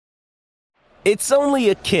It's only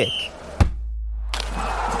a kick,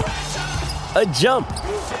 a jump,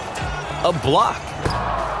 a block.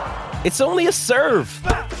 It's only a serve.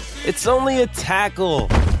 It's only a tackle,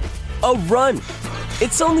 a run.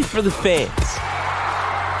 It's only for the fans.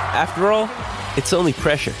 After all, it's only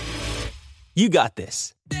pressure. You got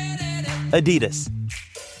this. Adidas.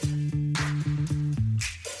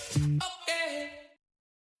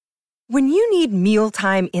 When you need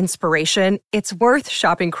mealtime inspiration, it's worth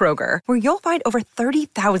shopping Kroger, where you'll find over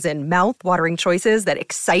 30,000 mouth-watering choices that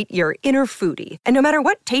excite your inner foodie. And no matter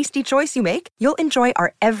what tasty choice you make, you'll enjoy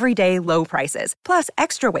our everyday low prices, plus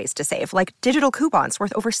extra ways to save, like digital coupons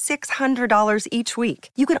worth over $600 each week.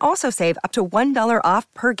 You can also save up to $1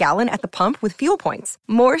 off per gallon at the pump with fuel points.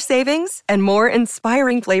 More savings and more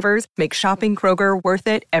inspiring flavors make shopping Kroger worth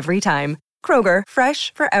it every time. Kroger,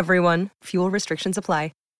 fresh for everyone. Fuel restrictions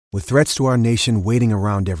apply. With threats to our nation waiting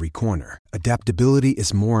around every corner, adaptability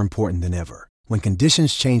is more important than ever. When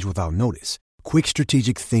conditions change without notice, quick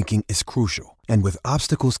strategic thinking is crucial. And with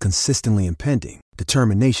obstacles consistently impending,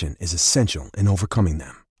 determination is essential in overcoming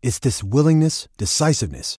them. It's this willingness,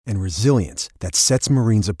 decisiveness, and resilience that sets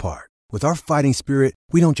Marines apart. With our fighting spirit,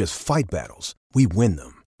 we don't just fight battles, we win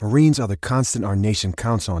them. Marines are the constant our nation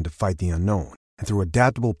counts on to fight the unknown. And through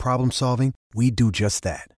adaptable problem solving, we do just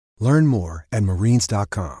that. Learn more at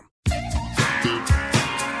marines.com.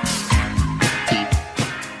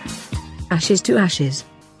 Ashes to ashes.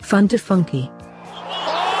 Fun to funky.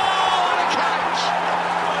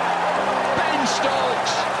 Ben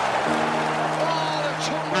Stokes.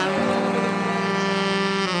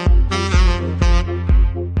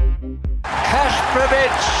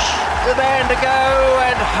 Kasprowicz the man to go,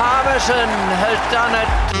 and Harmison has done it.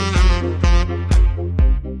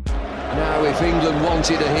 Now, if England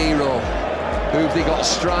wanted a hero, who've they got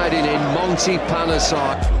striding in? Monty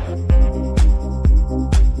Panesar.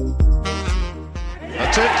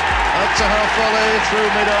 That's it. That's a half volley through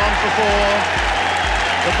mid-on for four.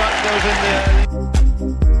 The back goes in the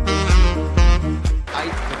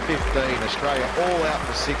 8 for 15. Australia all out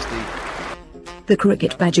for 60. The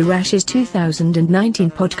Cricket Badger Ashes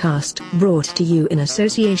 2019 podcast, brought to you in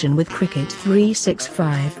association with Cricket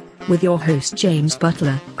 365. With your host James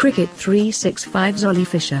Butler, Cricket 365's Ollie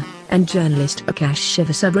Fisher, and journalist Akash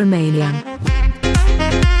Shivasubramanian.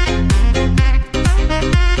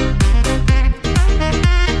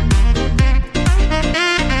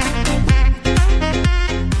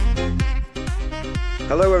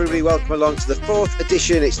 Hello everybody, welcome along to the fourth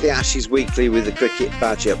edition. It's the Ashes Weekly with the Cricket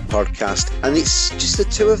Badger podcast, and it's just the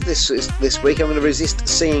two of this week. I'm going to resist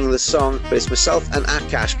singing the song, but it's myself and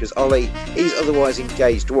Akash, because Ollie, he's otherwise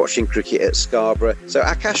engaged watching cricket at Scarborough. So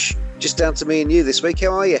Akash, just down to me and you this week.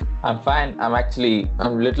 How are you? I'm fine. I'm a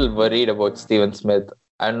little worried about Steven Smith.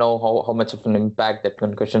 I don't know how much of an impact that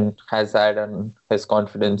concussion has had on his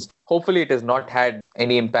confidence. Hopefully it has not had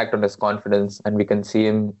any impact on his confidence, and we can see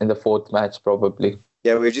him in the fourth match probably.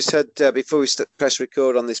 Yeah, we've just had, before we press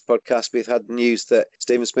record on this podcast, we've had news that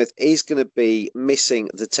Steven Smith is going to be missing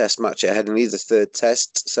the test match at Headingley, the third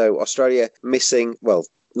test. So Australia missing, well,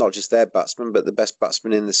 not just their batsman, but the best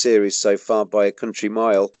batsman in the series so far by a country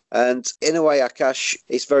mile. And in a way, Akash,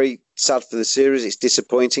 it's very sad for the series. It's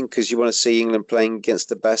disappointing because you want to see England playing against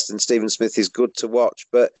the best, and Steven Smith is good to watch.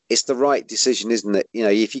 But it's the right decision, isn't it? You know,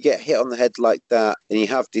 if you get hit on the head like that and you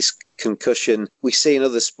have this concussion, we see in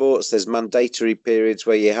other sports there's mandatory periods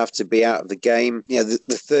where you have to be out of the game. You know,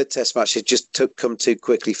 the third test match has just come too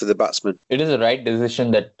quickly for the batsman. It is the right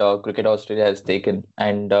decision that Cricket Australia has taken,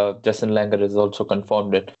 and Justin Langer has also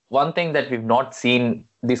confirmed it. One thing that we've not seen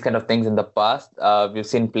these kind of things in the past, we've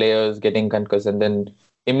seen players getting concussed and then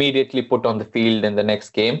immediately put on the field in the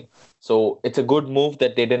next game. So it's a good move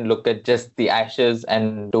that they didn't look at just the Ashes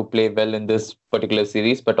and to play well in this particular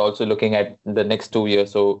series, but also looking at the next 2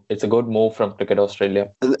 years. So it's a good move from Cricket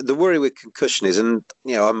Australia. And the worry with concussion is, and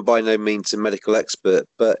you know, I'm by no means a medical expert,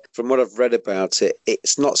 but from what I've read about it,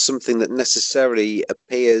 it's not something that necessarily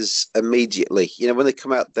appears immediately. You know, when they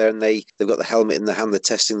come out there and they've got the helmet in the hand, they're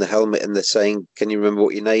testing the helmet and they're saying, can you remember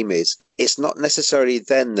what your name is? It's not necessarily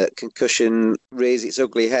then that concussion rears its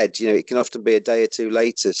ugly head. You know, it can often be a day or two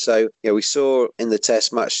later. So, you know, we saw in the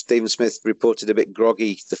test match, Steven Smith reported a bit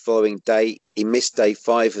groggy the following day. He missed day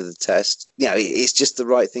 5 of the test. You know, it's just the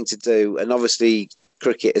right thing to do. And obviously,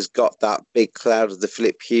 cricket has got that big cloud of the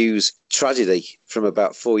Philip Hughes tragedy from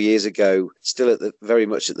about 4 years ago still very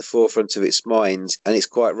much at the forefront of its mind. And it's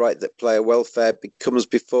quite right that player welfare comes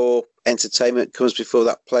before entertainment, comes before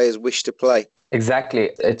that player's wish to play.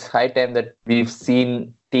 Exactly. It's high time that we've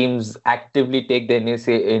seen teams actively take the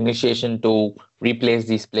initiation to replace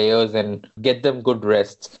these players and get them good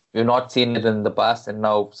rests. We've not seen it in the past, and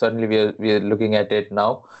now certainly we're looking at it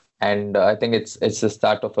now. And I think it's the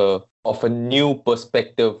start of a new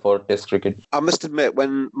perspective for Test cricket. I must admit,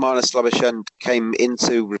 when Marnus Labuschagne came in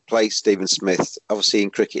to replace Stephen Smith, obviously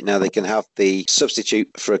in cricket now they can have the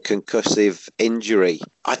substitute for a concussive injury.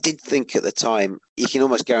 I did think at the time, you can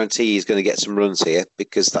almost guarantee he's going to get some runs here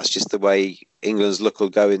because that's just the way England's luck will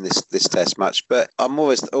go in this Test match. But I'm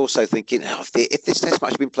always also thinking, if this Test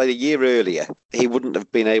match had been played a year earlier, he wouldn't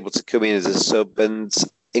have been able to come in as a sub, and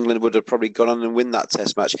England would have probably gone on and win that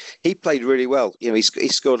Test match. He played really well. You know, he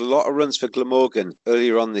scored a lot of runs for Glamorgan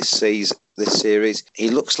earlier on this series. He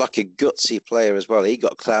looks like a gutsy player as well. He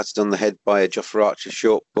got clouted on the head by a Jofra Archer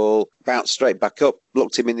short ball, bounced straight back up,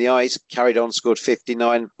 looked him in the eyes, carried on, scored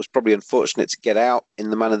 59, was probably unfortunate to get out in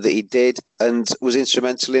the manner that he did, and was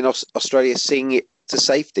instrumental in Australia seeing it to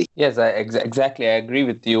safety. Yes, exactly. I agree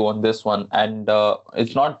with you on this one. And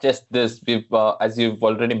it's not just this. We've, as you've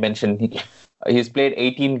already mentioned, he's played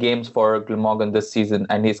 18 games for Glamorgan this season,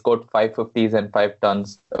 and he scored 550s and 5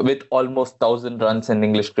 tons with almost 1,000 runs in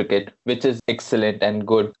English cricket, which is excellent and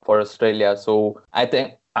good for Australia. So I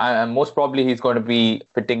think most probably he's going to be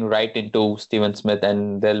fitting right into Stephen Smith,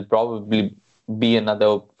 and there'll probably be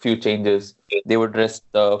another few changes. They would rest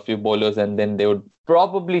a few bowlers, and then they would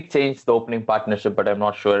probably change the opening partnership, but I'm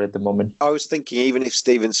not sure at the moment. I was thinking even if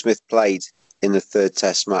Stephen Smith played in the third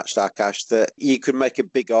Test match, Akash, that you could make a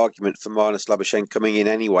big argument for Marnus Labuschagne coming in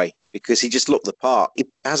anyway, because he just looked the part. He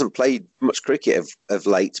hasn't played much cricket of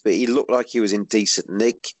late, but he looked like he was in decent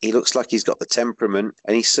nick. He looks like he's got the temperament,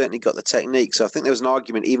 and he's certainly got the technique. So I think there was an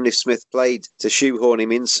argument, even if Smith played, to shoehorn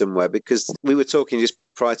him in somewhere, because we were talking just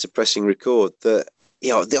prior to pressing record that, you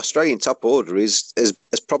know, the Australian top order is as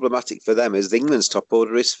problematic for them as the England's top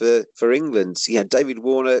order is for England. You know, David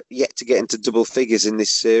Warner yet to get into double figures in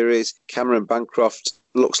this series. Cameron Bancroft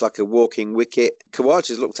looks like a walking wicket.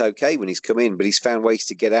 Khawaja's looked okay when he's come in, but he's found ways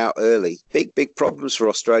to get out early. Big problems for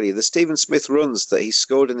Australia. The Stephen Smith runs that he's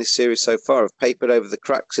scored in this series so far have papered over the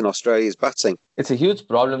cracks in Australia's batting. It's a huge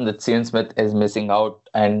problem that Stephen Smith is missing out,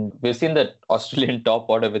 and we've seen that Australian top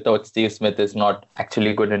order without Steve Smith is not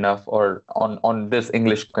actually good enough or on this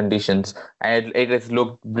English conditions, and it has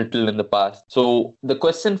looked brittle in the past. So the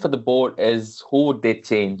question for the board is, who would they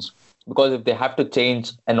change? Because if they have to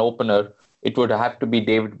change an opener, it would have to be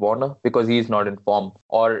David Warner because he is not in form.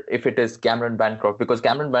 Or if it is Cameron Bancroft, because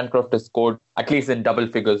Cameron Bancroft has scored at least in double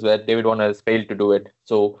figures where David Warner has failed to do it.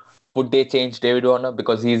 So would they change David Warner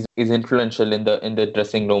because he's influential in the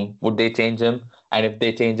dressing room? Would they change him? And if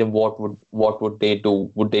they change him, what would they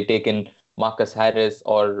do? Would they take in Marcus Harris?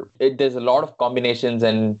 Or there's a lot of combinations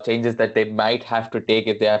and changes that they might have to take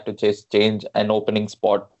if they have to just change an opening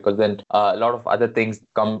spot, because then a lot of other things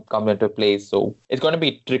come into place. So it's going to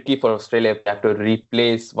be tricky for Australia if they have to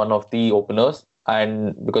replace one of the openers,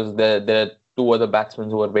 and because there are 2 other batsmen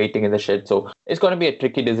who are waiting in the shed. So it's going to be a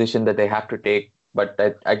tricky decision that they have to take. But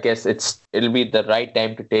I guess it'll be the right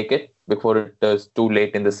time to take it before it is too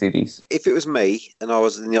late in the series. If it was me and I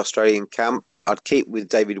was in the Australian camp, I'd keep with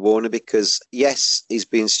David Warner because, yes, he's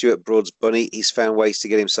been Stuart Broad's bunny. He's found ways to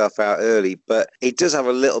get himself out early, but he does have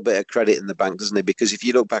a little bit of credit in the bank, doesn't he? Because if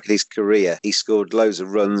you look back at his career, he scored loads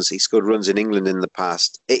of runs. He scored runs in England in the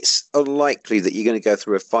past. It's unlikely that you're going to go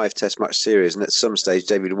through a 5 Test match series and at some stage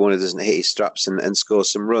David Warner doesn't hit his straps and score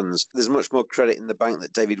some runs. There's much more credit in the bank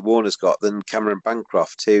that David Warner's got than Cameron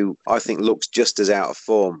Bancroft, who I think looks just as out of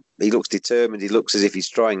form. He looks determined. He looks as if he's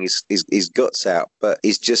trying his guts out, but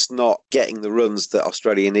he's just not getting the runs that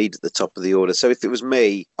Australia need at the top of the order. So if it was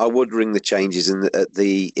me, I would ring the changes in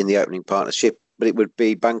the opening partnership, but it would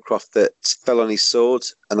be Bancroft that fell on his sword,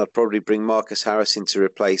 and I'd probably bring Marcus Harris in to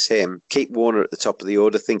replace him. Keep Warner at the top of the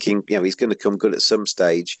order, thinking he's going to come good at some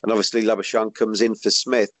stage, and obviously Labuschagne comes in for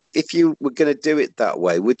Smith. If you were going to do it that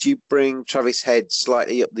way, would you bring Travis Head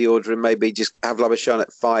slightly up the order and maybe just have Labuschagne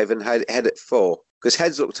at 5 and Head at 4? Because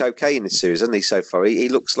Head's looked okay in this series, hasn't he, so far? He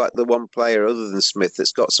looks like the one player other than Smith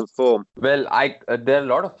that's got some form. Well, there are a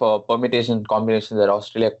lot of permutation combinations that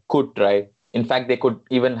Australia could try. In fact, they could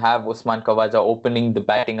even have Usman Khawaja opening the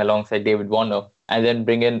batting alongside David Warner and then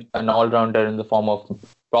bring in an all-rounder in the form of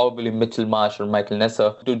probably Mitchell Marsh or Michael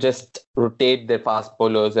Nesser to just rotate their fast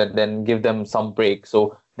bowlers and then give them some break.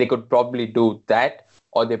 So they could probably do that,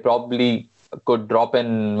 or they probably could drop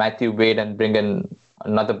in Matthew Wade and bring in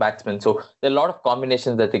another batsman. So there are a lot of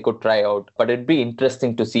combinations that they could try out, but it'd be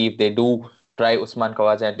interesting to see if they do try Usman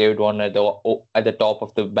Khawaja and David Warner at the top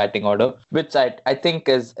of the batting order, which I think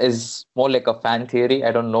is more like a fan theory.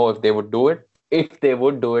 I don't know if they would do it, if they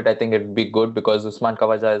would do it, I think it would be good because Usman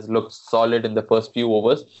Khawaja has looked solid in the first few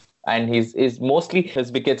overs, and he's mostly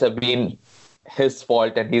his wickets have been his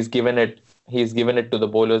fault, and he's given it to the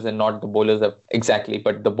bowlers and not the bowlers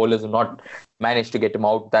but the bowlers have not managed to get him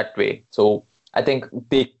out that way. So I think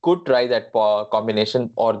they could try that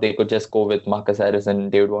combination, or they could just go with Marcus Harris and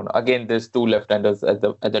David Warner. Again, there's two left-handers at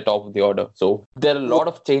the top of the order. So there are a lot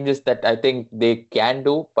of changes that I think they can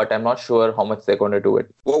do, but I'm not sure how much they're going to do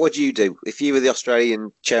it. What would you do? If you were the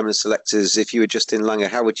Australian chairman of selectors, if you were Justin Langer,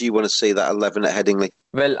 how would you want to see that 11 at Headingley?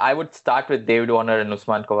 Well, I would start with David Warner and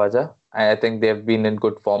Usman Khawaja. I think they've been in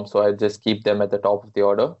good form, so I'd just keep them at the top of the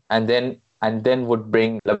order. And then would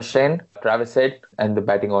bring Labuschagne, Travis Head, and the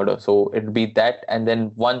batting order. So it would be that. And then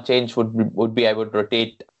one change would be I would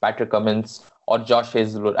rotate Patrick Cummins or Josh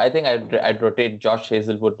Hazlewood. I think I'd rotate Josh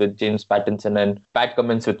Hazlewood with James Pattinson and Pat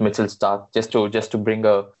Cummins with Mitchell Starc just to bring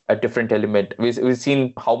a different element. We've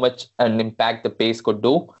seen how much an impact the pace could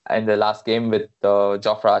do in the last game with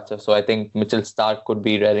Jofra Archer. So I think Mitchell Starc could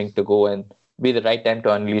be raring to go and be the right time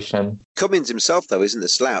to unleash him. Cummins himself, though, isn't a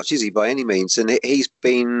slouch, is he, by any means? And he's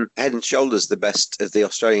been head and shoulders the best of the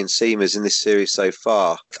Australian seamers in this series so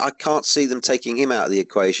far. I can't see them taking him out of the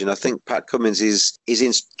equation. I think Pat Cummins is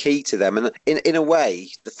key to them. And in a way,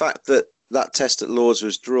 the fact that test at Lords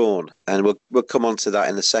was drawn, and we'll come on to that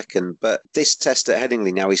in a second. But this test at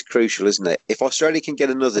Headingley now is crucial, isn't it? If Australia can get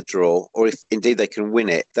another draw, or if indeed they can win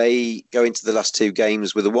it, they go into the last two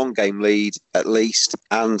games with a one-game lead at least,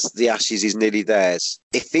 and the Ashes is nearly theirs.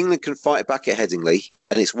 If England can fight back at Headingley,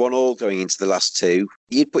 and it's 1-1 going into the last two,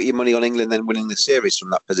 you'd put your money on England then winning the series from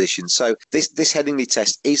that position. So this Headingley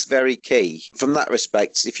test is very key. From that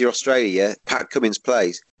respect, if you're Australia, Pat Cummins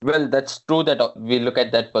plays. Well, that's true that we look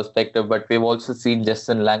at that perspective, but we've also seen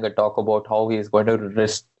Justin Langer talk about how he's going to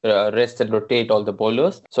rest and rotate all the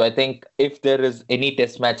bowlers. So I think if there is any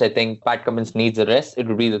test match, I think Pat Cummins needs a rest. It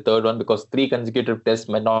would be the third one, because 3 consecutive tests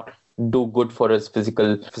might not do good for his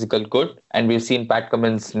physical good. And we've seen Pat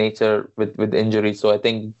Cummins' nature with injury. So I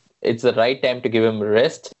think it's the right time to give him a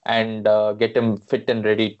rest and get him fit and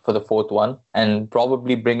ready for the fourth one, and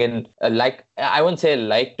probably bring in I wouldn't say a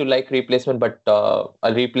like-to-like replacement, but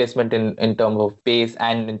a replacement in terms of pace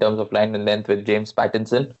and in terms of line and length with James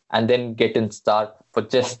Pattinson, and then get in Starc for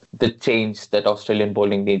just the change that Australian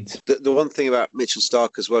bowling needs. The one thing about Mitchell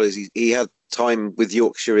Starc as well is he had time with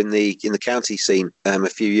Yorkshire in the county scene a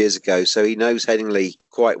few years ago, so he knows Headingley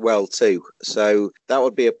quite well too. So that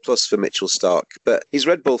would be a plus for Mitchell Starc. But his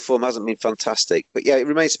red ball form hasn't been fantastic. But yeah, it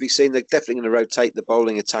remains to be seen. They're definitely going to rotate the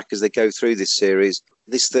bowling attack as they go through this series.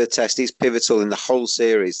 This third test is pivotal in the whole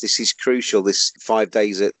series. This is crucial, this 5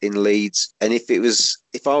 days in Leeds. And if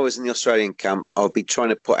I was in the Australian camp, I'd be trying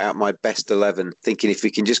to put out my best 11, thinking if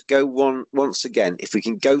we can just go once again, if we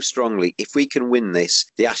can go strongly, if we can win this,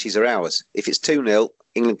 the Ashes are ours. If it's 2-0,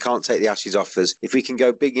 England can't take the Ashes off us. If we can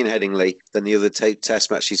go big in Headingley, then the other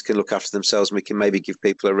test matches can look after themselves, and we can maybe give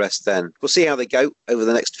people a rest then. We'll see how they go over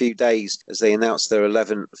the next few days as they announce their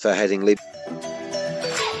 11 for Headingley.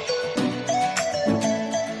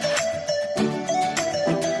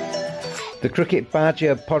 The Cricket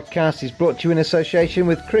Badger podcast is brought to you in association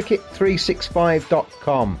with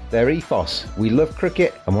Cricket365.com. Their ethos: we love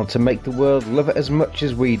cricket and want to make the world love it as much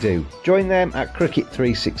as we do. Join them at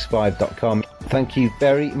Cricket365.com. Thank you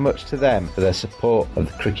very much to them for their support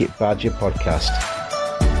of the Cricket Badger podcast.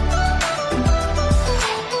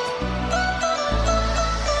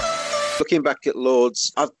 Looking back at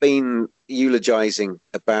Lords, I've been eulogising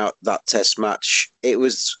about that test match. It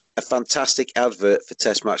was a fantastic advert for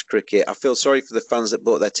test match cricket. I feel sorry for the fans that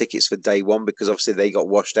bought their tickets for day one, because obviously they got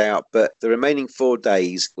washed out, but the remaining 4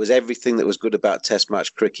 days was everything that was good about test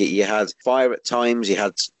match cricket. You had fire at times, you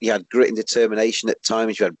had grit and determination at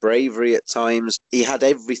times, you had bravery at times, you had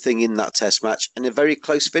everything in that test match, and a very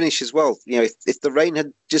close finish as well. You know, if the rain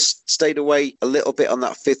had just stayed away a little bit on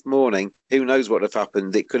that 5th morning, who knows what would have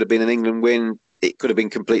happened. It could have been an England win. It could have been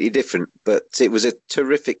completely different, but it was a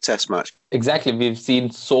terrific test match. Exactly. We've seen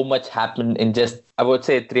so much happen in just, I would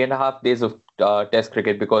say, 3.5 days of test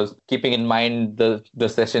cricket, because keeping in mind the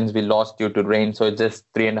sessions we lost due to rain, so it's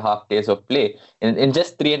just 3.5 days of play. In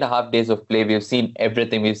just 3.5 days of play, we've seen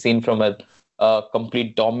everything. We've seen from a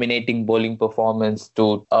complete dominating bowling performance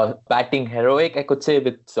to batting heroic, I could say,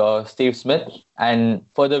 with Steve Smith. And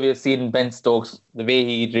further, we've seen Ben Stokes, the way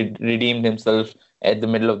he redeemed himself at the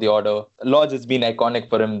middle of the order. Lords has been iconic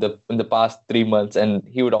for him in the past 3 months, and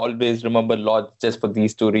he would always remember Lords just for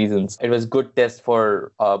these 2 reasons. It was good test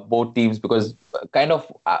for both teams, because kind of,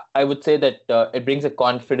 I would say that it brings a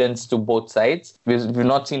confidence to both sides. We've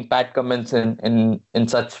not seen Pat Cummins in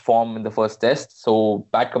such form in the first test. So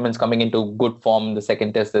Pat Cummins coming into good form in the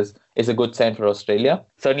second test is is a good sign for Australia.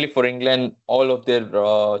 Certainly for England, all of their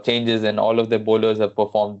changes and all of their bowlers have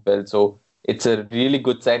performed well. So it's a really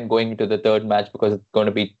good sign going into the third match because it's going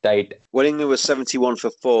to be tight. When England was 71 for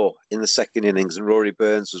 4 in the second innings and Rory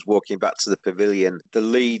Burns was walking back to the pavilion, the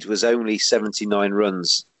lead was only 79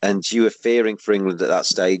 runs. And you were fearing for England at that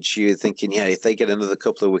stage. You were thinking, if they get another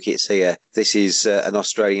couple of wickets here, this is an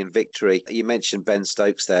Australian victory. You mentioned Ben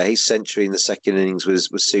Stokes there. His century in the second innings was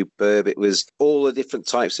superb. It was all the different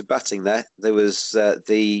types of batting there. There was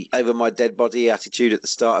the over my dead body attitude at the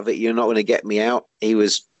start of it. You're not going to get me out. He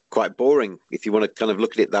was quite boring, if you want to kind of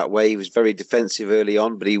look at it that way. He was very defensive early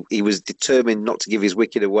on, but he was determined not to give his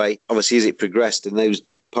wicket away. Obviously, as it progressed and those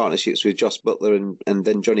partnerships with Jos Buttler and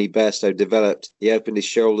then Johnny Bairstow developed, he opened his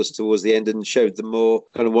shoulders towards the end and showed the more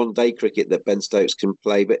kind of one-day cricket that Ben Stokes can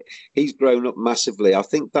play. But he's grown up massively. I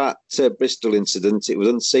think that Bristol incident, it was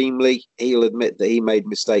unseemly. He'll admit that he made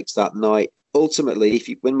mistakes that night. Ultimately,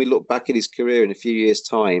 when we look back at his career in a few years'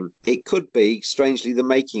 time, it could be, strangely, the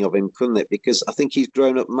making of him, couldn't it? Because I think he's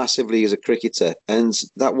grown up massively as a cricketer. And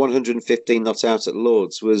that 115 not out at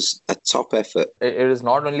Lords was a top effort. It is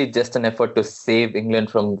not only just an effort to save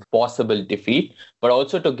England from possible defeat, but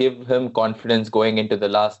also to give him confidence going into the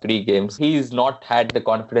last 3 games. He's not had the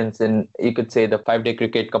confidence in, you could say, the 5-day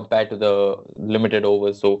cricket compared to the limited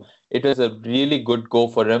overs. So it was a really good go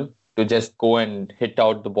for him to just go and hit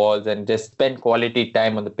out the balls and just spend quality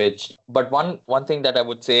time on the pitch. But one thing that I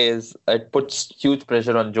would say is it puts huge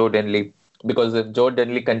pressure on Joe Denley, because if Joe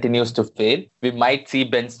Denley continues to fail, we might see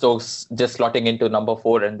Ben Stokes just slotting into number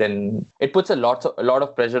 4, and then it puts a lot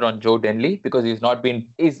of pressure on Joe Denley because he's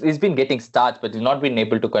been getting starts, but he's not been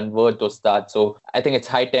able to convert those starts. So I think it's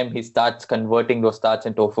high time he starts converting those starts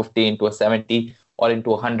into a 50, into a 70, or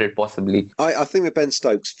into 100 possibly. I think with Ben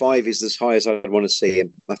Stokes, 5 is as high as I'd want to see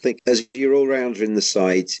him. I think as your all-rounder in the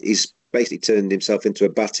side, he's basically turned himself into a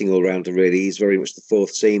batting all-rounder, really. He's very much the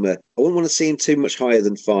fourth seamer. I wouldn't want to see him too much higher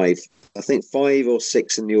than 5. I think 5 or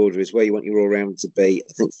 6 in the order is where you want your all-rounder to be.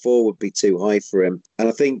 I think 4 would be too high for him. And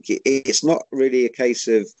I think it's not really a case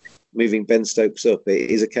of moving Ben Stokes up.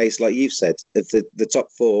 It is a case, like you've said, of the top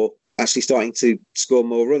 4 actually starting to score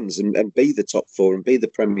more runs and be the top 4 and be the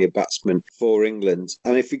premier batsman for England.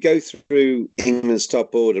 And if we go through England's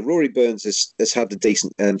top order, Rory Burns has had a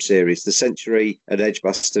decent series. The century at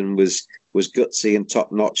Edgbaston was gutsy and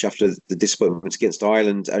top-notch after the disappointment against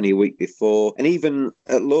Ireland only a week before. And even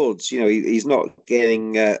at Lords, he's not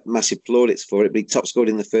getting massive plaudits for it, but he top-scored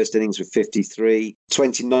in the first innings with 53.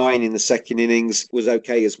 29 in the second innings was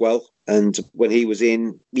okay as well. And when he was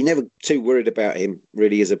in, you're never too worried about him,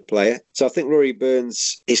 really, as a player. So I think Rory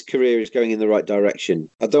Burns, his career is going in the right direction.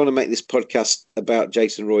 I don't want to make this podcast about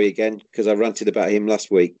Jason Roy again, because I ranted about him last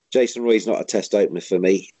week. Jason Roy is not a test opener for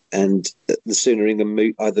me. And the sooner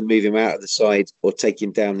England either move him out of the side or take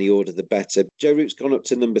him down the order, the better. Joe Root's gone up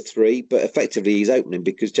to number 3, but effectively he's opening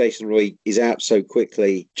because Jason Roy is out so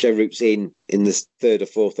quickly. Joe Root's in the 3rd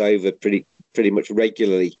or 4th over pretty much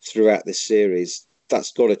regularly throughout this series.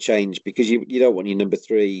 That's got to change because you don't want your number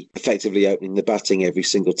 3 effectively opening the batting every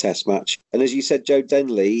single test match. And as you said, Joe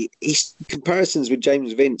Denley, he's comparisons with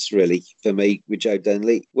James Vince, really, for me, with Joe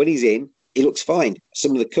Denley. When he's in, he looks fine.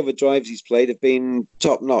 Some of the cover drives he's played have been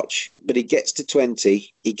top-notch, but he gets to 20,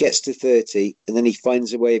 he gets to 30, and then he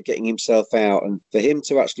finds a way of getting himself out. And for him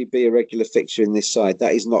to actually be a regular fixture in this side,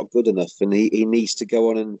 that is not good enough. And he needs to go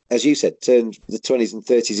on and, as you said, turn the 20s and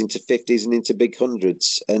 30s into 50s and into big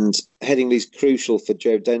hundreds. And Headingley's crucial for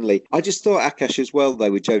Joe Denley. I just thought Akash as well,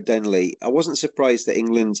 though, with Joe Denley. I wasn't surprised that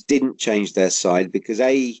England didn't change their side because,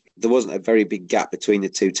 A, there wasn't a very big gap between the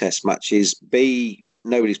 2 test matches. B,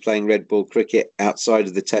 nobody's playing red ball cricket outside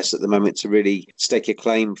of the test at the moment to really stake a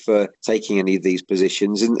claim for taking any of these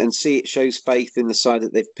positions. And see, it shows faith in the side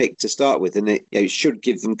that they've picked to start with. And it should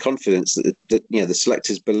give them confidence that the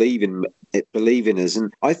selectors believe in us.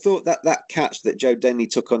 And I thought that catch that Joe Denley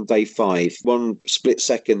took on day 5, 1 split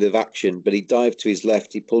second of action, but he dived to his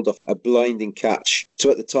left. He pulled off a blinding catch to,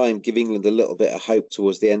 at the time, give England a little bit of hope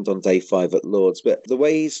towards the end on day 5 at Lords. But the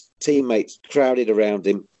way his teammates crowded around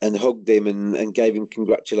him and hugged him and gave him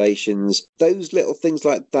congratulations, those little things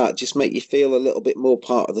like that just make you feel a little bit more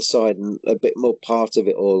part of the side and a bit more part of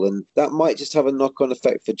it all. And that might just have a knock-on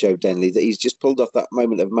effect for Joe Denley, that he's just pulled off that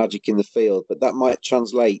moment of magic in the field, but that might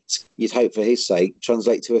translate, you'd hope, hope for his sake,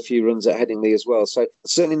 translate to a few runs at Headingley as well. So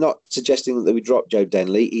certainly not suggesting that we drop Joe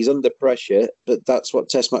Denley. He's under pressure, but that's what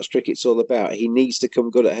Test match cricket's all about. He needs to come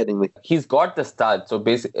good at Headingley. He's got the start, so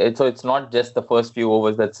it's not just the first few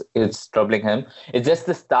overs that's troubling him. It's just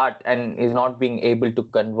the start, and he's not being able to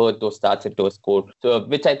convert those starts into a score. So,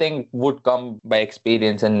 which I think would come by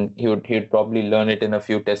experience, and he would probably learn it in a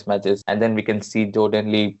few Test matches, and then we can see Joe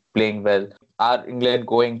Denley playing well. Are England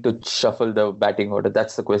going to shuffle the batting order?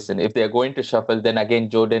 That's the question. If they're going to shuffle, then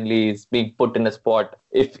again, Joe Denley is being put in a spot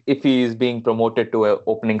if he is being promoted to an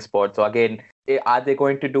opening spot. So again, are they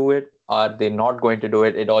going to do it? Are they not going to do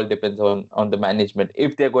it? It all depends on the management.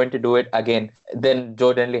 If they're going to do it, again, then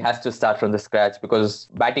Joe Denley has to start from the scratch, because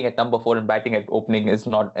batting at number 4 and batting at opening it's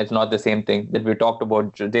not the same thing that we talked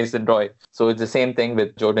about Jason Roy. So it's the same thing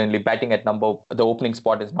with Joe Denley. Batting at the opening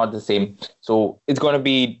spot is not the same. So it's going to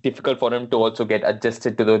be difficult for him to also get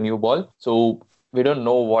adjusted to the new ball. So we don't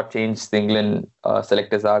know what change the England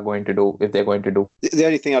selectors are going to do, if they're going to do. The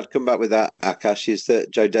only thing I'd come back with that, Akash, is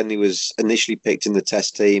that Joe Denley was initially picked in the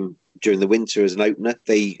Test team during the winter as an opener.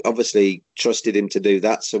 They obviously trusted him to do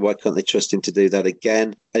that, so why can't they trust him to do that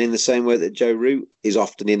again? And in the same way that Joe Root is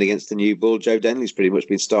often in against the new ball, Joe Denley's pretty much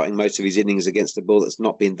been starting most of his innings against a ball that's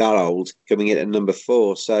not been that old, coming in at number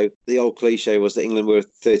 4. So the old cliche was that England were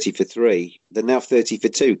 30 for 3. They're now 30 for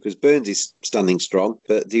 2 because Burns is standing strong,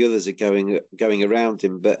 but the others are going around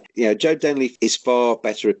him. But Joe Denley is far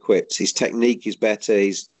better equipped. His technique is better.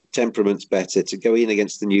 His temperament's better to go in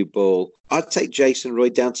against the new ball. I'd take Jason Roy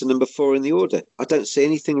down to number 4 in the order. I don't see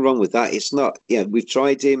anything wrong with that. It's not, we've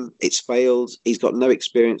tried him. It's failed. He's got no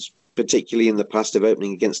experience, particularly in the past, of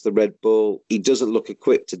opening against the red ball. He doesn't look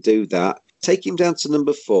equipped to do that. Take him down to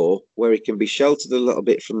number 4, where he can be sheltered a little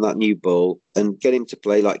bit from that new ball, and get him to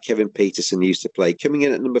play like Kevin Peterson used to play. Coming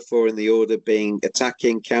in at number 4 in the order, being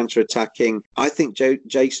attacking, counter-attacking. I think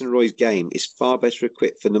Jason Roy's game is far better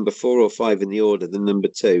equipped for number 4 or 5 in the order than number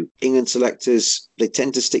 2. England selectors, they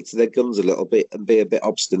tend to stick to their guns a little bit and be a bit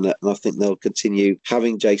obstinate, and I think they'll continue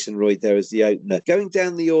having Jason Roy there as the opener. Going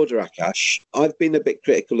down the order, Akash, I've been a bit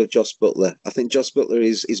critical of Jos Buttler. I think Jos Buttler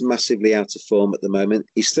is massively out of form at the moment.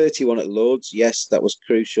 He's 31 at Lord's. Yes, that was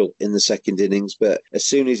crucial in the second innings, but as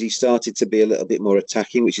soon as he started to be a little bit more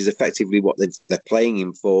attacking, which is effectively what they're playing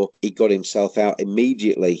him for, he got himself out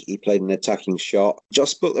immediately. He played an attacking shot.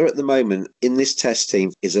 Jos Buttler at the moment in this Test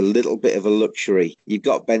team is a little bit of a luxury. You've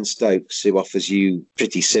got Ben Stokes, who offers you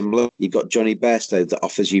pretty similar. You've got Johnny Bairstow that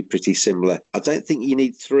offers you pretty similar. I don't think you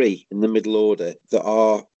need 3 in the middle order that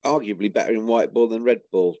are arguably better in white ball than red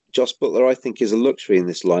ball. Jos Buttler, I think, is a luxury in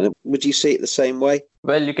this lineup. Would you see it the same way?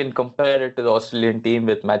 Well, you can compare it to the Australian team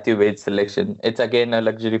with Matthew Wade's selection. It's again a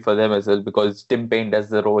luxury for them as well, because Tim Paine does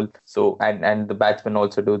the role, so and the batsmen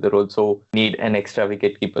also do the role, so need an extra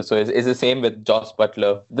wicket keeper. So it's the same with Jos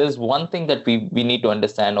Buttler. There's one thing that we need to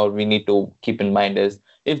understand, or we need to keep in mind, is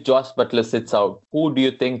if Jos Buttler sits out, who do you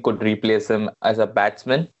think could replace him as a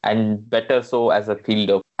batsman, and better so as a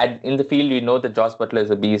fielder? And in the field, we know that Jos Buttler is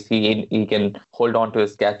a beast. He can hold on to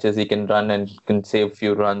his catches, he can run and can save a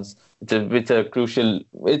few runs.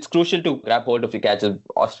 It's crucial to grab hold of your catches.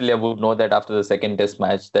 Australia would know that after the second Test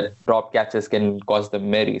match, that drop catches can cause them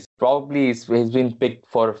merries. Probably he's been picked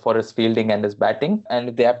for his fielding and his batting, and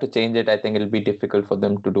if they have to change it, I think it'll be difficult for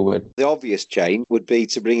them to do it. The obvious change would be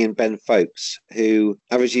to bring in Ben Foakes, who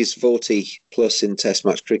averages 40 plus in Test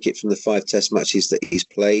match cricket from the 5 Test matches that he's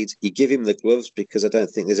played. You give him the gloves, because I don't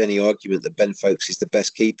think there's any argument that Ben Foakes is the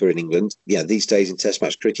best keeper in England. These days in Test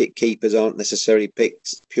match cricket, keepers aren't necessarily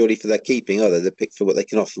picked purely for their keeping, are they? They're picked for what they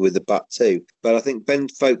can offer with the bat too. But I think Ben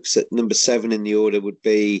Foakes at number 7 in the order would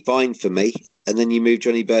be fine for me. And then you move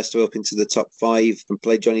Johnny Bairstow up into the top 5 and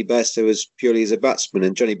play Johnny Bairstow as purely as a batsman.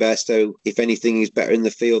 And Johnny Bairstow, if anything, is better in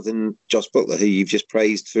the field than Jos Buttler, who you've just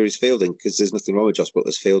praised for his fielding, because there's nothing wrong with Jos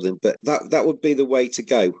Butler's fielding. But that would be the way to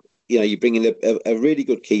go. You bring in a really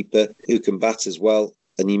good keeper who can bat as well,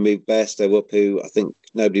 and you move Bairstow up, who I think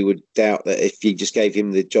nobody would doubt that if you just gave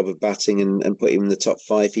him the job of batting and put him in the top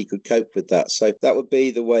 5, he could cope with that. So that would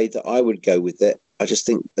be the way that I would go with it. I just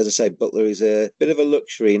think, as I say, Buttler is a bit of a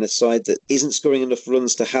luxury in a side that isn't scoring enough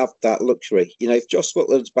runs to have that luxury. If Jos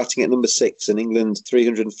Buttler's batting at number 6 and England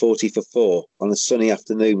 340 for 4 on a sunny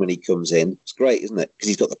afternoon when he comes in, it's great, isn't it? Because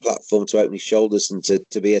he's got the platform to open his shoulders and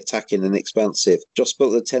to be attacking and expansive. Jos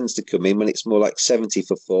Buttler tends to come in when it's more like 70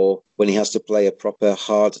 for 4, when he has to play a proper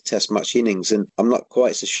hard Test match innings, and I'm not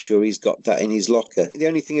quite so sure he's got that in his locker. The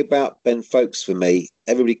only thing about Ben Foakes for me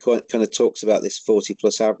everybody kind of talks about this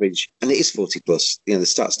 40-plus average, and it is 40-plus. The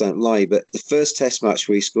stats don't lie, but the first Test match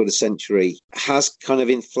where he scored a century has kind of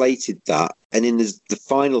inflated that. And in the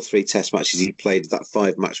final 3 Test matches he played, that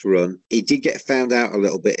 5-match run, he did get found out a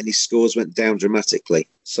little bit, and his scores went down dramatically.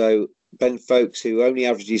 So Ben Foakes, who only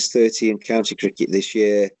averages 30 in county cricket this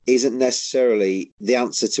year, isn't necessarily the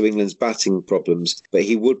answer to England's batting problems, but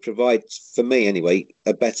he would provide, for me anyway,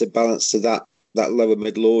 a better balance to that lower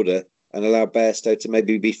middle order and allow Bairstow to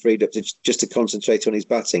maybe be freed up to concentrate on his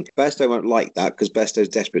batting. Bairstow won't like that because Bairstow's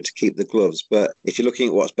desperate to keep the gloves, but if you're looking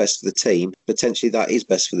at what's best for the team, potentially that is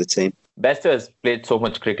best for the team. Bairstow has played so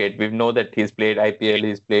much cricket. We know that he's played IPL,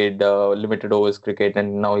 he's played limited overs cricket,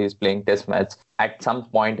 and now he's playing Test match. At some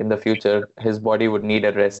point in the future, his body would need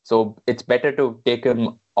a rest. So it's better to take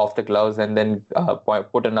him off the gloves and then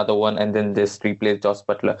put another one and then just replace Jos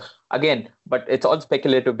Buttler. Again, but it's all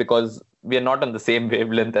speculative because we are not on the same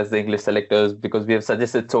wavelength as the English selectors because we have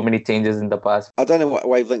suggested so many changes in the past. I don't know what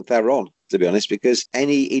wavelength they're on, to be honest, because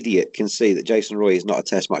any idiot can see that Jason Roy is not a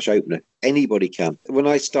Test match opener. Anybody can. When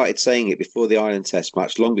I started saying it before the Ireland Test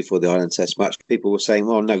match, long before the Ireland Test match, people were saying,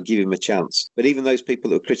 well, no, give him a chance. But even those people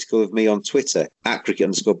that were critical of me on Twitter, at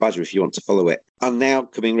 @cricket_badger if you want to follow it, are now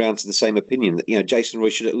coming round to the same opinion that, Jason Roy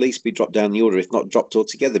should at least be dropped down the order, if not dropped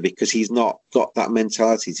altogether, because he's not got that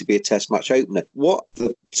mentality to be a Test match opener. What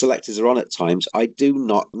the selectors are on at times, I do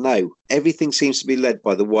not know. Everything seems to be led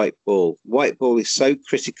by the white ball. White ball is so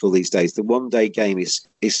critical these days. The one-day game is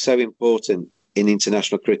so important in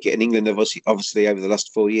international cricket, and England have obviously over the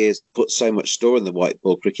last 4 years put so much store in the white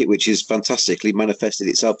ball cricket, which has fantastically manifested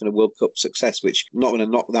itself in a World Cup success, which I'm not going to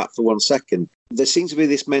knock that for 1 second. There seems to be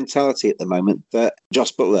this mentality at the moment that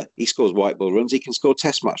Jos Buttler, he scores white ball runs, he can score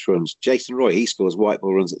Test match runs. Jason Roy, he scores white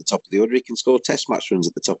ball runs at the top of the order, he can score Test match runs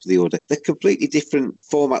at the top of the order. They're completely different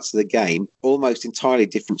formats of the game, almost entirely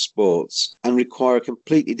different sports, and require a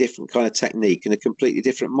completely different kind of technique and a completely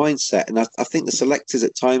different mindset. And I think the selectors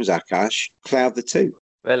at times, Akash, cloud the two.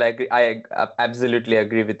 Well, I absolutely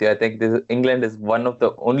agree with you. I think England is one of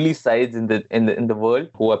the only sides in the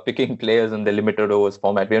world who are picking players in the limited overs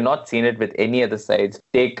format. We have not seen it with any other sides.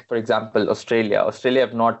 Take, for example, Australia. Australia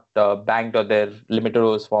have not banked on their limited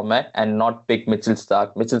overs format and not picked Mitchell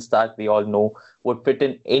Starc. Mitchell Starc, we all know, would fit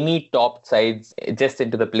in any top sides just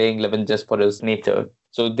into the playing 11 just for his nature.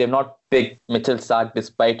 So they've not picked Mitchell Starc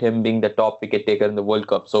despite him being the top wicket taker in the World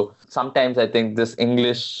Cup. So sometimes I think this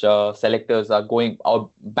English selectors are going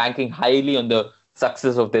out banking highly on the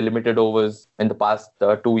success of the limited overs in the past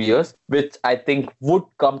 2 years, which I think would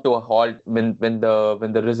come to a halt when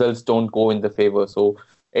the results don't go in the favor. So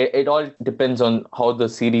it all depends on how the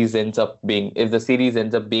series ends up being. If the series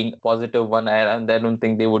ends up being a positive one, I don't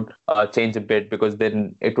think they would change a bit because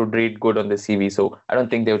then it would read good on the CV. So I don't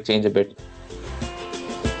think they would change a bit.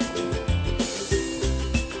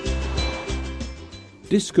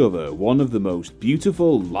 Discover one of the most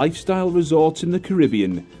beautiful lifestyle resorts in the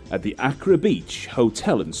Caribbean at the Accra Beach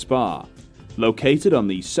Hotel and Spa. Located on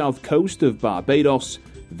the south coast of Barbados,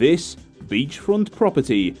 this beachfront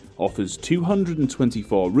property offers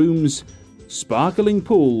 224 rooms, sparkling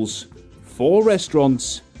pools, 4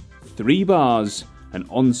 restaurants, 3 bars, an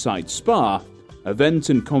on-site spa, event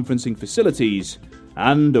and conferencing facilities,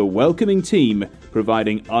 and a welcoming team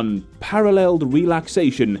providing unparalleled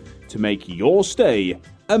relaxation to make your stay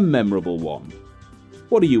a memorable one.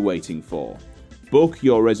 What are you waiting for? Book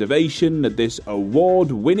your reservation at this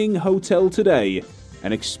award-winning hotel today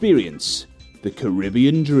and experience the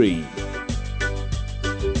Caribbean dream.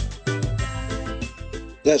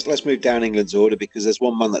 Let's move down England's order because there's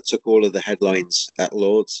one man that took all of the headlines at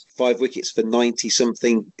Lord's. 5 wickets for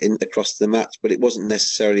 90-something across the match, but it wasn't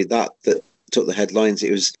necessarily that took the headlines.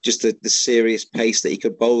 It was just the serious pace that he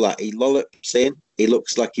could bowl at. He lollops in. He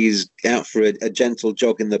looks like he's out for a gentle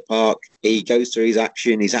jog in the park. He goes through his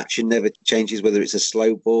action. His action never changes, whether it's a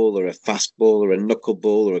slow ball or a fast ball or a knuckle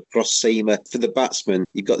ball or a cross seamer. For the batsman,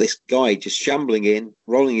 you've got this guy just shambling in,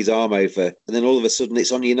 rolling his arm over, and then all of a sudden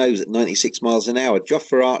it's on your nose at 96 miles an hour.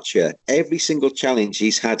 Jofra Archer, every single challenge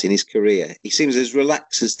he's had in his career, he seems as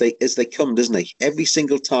relaxed as they come, doesn't he? Every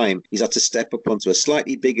single time he's had to step up onto a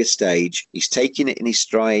slightly bigger stage, he's taken it in his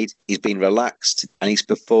stride, he's been relaxed, and he's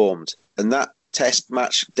performed. And that Test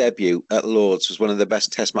match debut at Lord's was one of the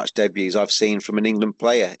best Test match debuts I've seen from an England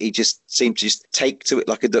player. He just seemed to just take to it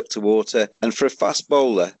like a duck to water. And for a fast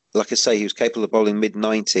bowler, like I say, he was capable of bowling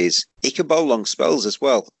mid-90s. He can bowl long spells as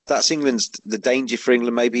well. That's the danger for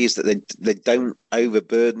England maybe, is that they don't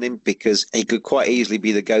overburden him, because he could quite easily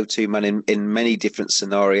be the go-to man in many different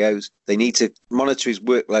scenarios. They need to monitor his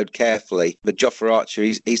workload carefully. But Jofra Archer,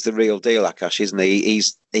 he's the real deal, Akash, isn't he?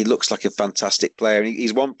 He looks like a fantastic player.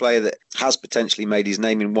 He's one player that has potentially made his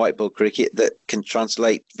name in white ball cricket that can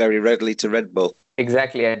translate very readily to red ball.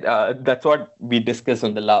 Exactly. And that's what we discussed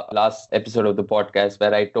on the last episode of the podcast,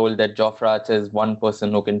 where I told that Jofra Archer is one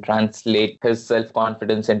person who can translate his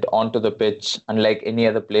self-confidence onto the pitch, unlike any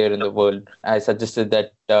other player in the world. I suggested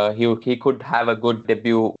that he could have a good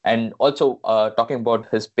debut. And also, talking about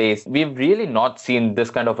his pace, we've really not seen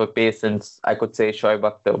this kind of a pace since, I could say, Shoaib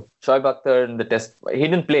Akhtar. Shoaib Akhtar in the test, he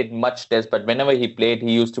didn't play much test, but whenever he played,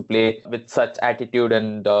 he used to play with such attitude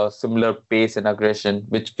and similar pace and aggression,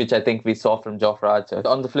 which I think we saw from Jofra Archer.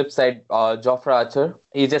 On the flip side, Jofra Archer,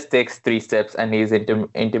 he just takes 3 steps and he's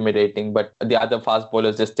intimidating, but the other fast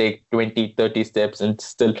bowlers just take 20, 30 steps and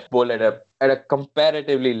still bowl at a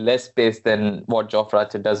comparatively less pace than what Jofra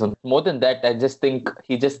Archer does. More than that, I just think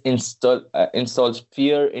he just installs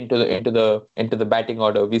fear into the batting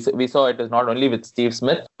order. We saw it not only with Steve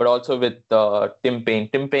Smith but also with Tim Paine.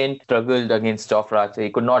 Tim Paine struggled against Jofra Archer. He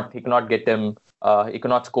could not get him. He could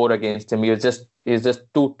not score against him. He's just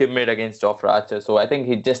too timid against Jofra Archer. So I think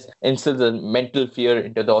he just instills a mental fear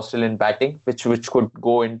into the Australian batting, which could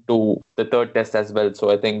go into the third test as well. So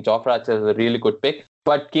I think Jofra Archer is a really good pick.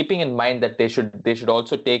 But keeping in mind that they should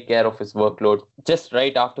also take care of his workload. Just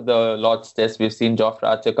right after the Lord's Test, we've seen Jofra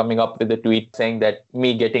Archer coming up with a tweet saying that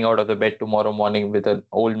me getting out of the bed tomorrow morning with an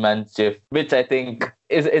old man's jiff, which I think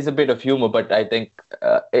is a bit of humor, but I think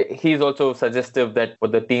he's also suggestive that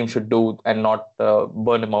what the team should do and not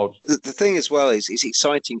burn him out. The thing as well is it's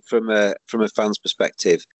exciting from a fan's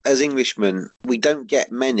perspective. As Englishmen, we don't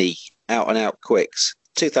get many out-and-out quicks.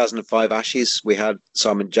 2005 Ashes, we had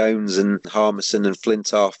Simon Jones and Harmison and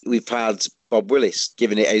Flintoff. We've had Bob Willis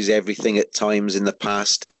giving it his everything at times in the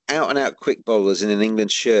past. Out-and-out quick bowlers in an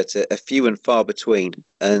England shirt are few and far between,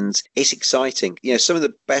 and it's exciting. You know, some of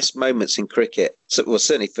the best moments in cricket, well,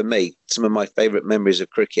 certainly for me, some of my favourite memories of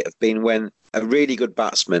cricket have been when a really good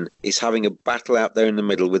batsman is having a battle out there in the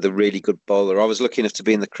middle with a really good bowler. I was lucky enough to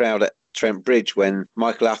be in the crowd at Trent Bridge when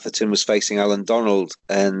Michael Atherton was facing Alan Donald,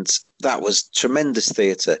 and that was tremendous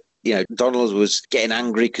theatre. You know, Donald was getting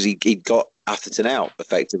angry because he'd got Atherton out,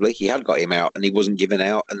 effectively. He had got him out and he wasn't given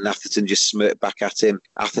out, and Atherton just smirked back at him.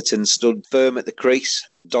 Atherton stood firm at the crease.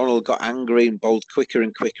 Donald got angry and bowled quicker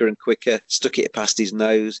and quicker and quicker, stuck it past his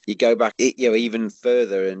nose. You go back even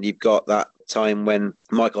further and you've got that time when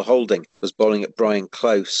Michael Holding was bowling at Brian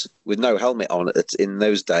Close with no helmet on in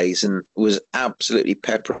those days and was absolutely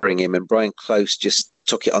peppering him, and Brian Close just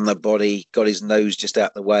took it on the body, got his nose just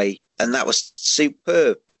out the way, and that was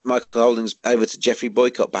superb. Michael Holding's over to Geoffrey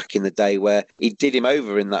Boycott back in the day, where he did him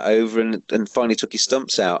over in that over and finally took his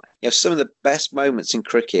stumps out. You know, some of the best moments in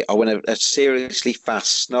cricket are when a seriously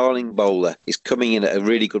fast, snarling bowler is coming in at a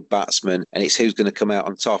really good batsman, and it's who's going to come out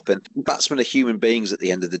on top. And batsmen are human beings at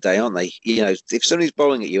the end of the day, aren't they? You know, if somebody's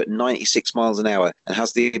bowling at you at 96 miles an hour and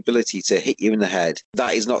has the ability to hit you in the head,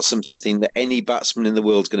 that is not something that any batsman in the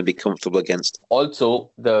world is going to be comfortable against. Also,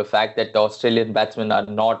 the fact that the Australian batsmen are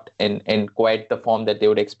not in quite the form that they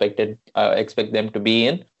would expect them to be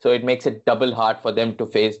in. So it makes it double hard for them to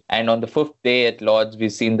face. And on the 5th day at Lord's,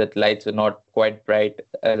 we've seen that lights were not quite bright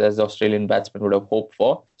as the Australian batsmen would have hoped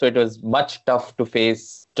for. So it was much tough to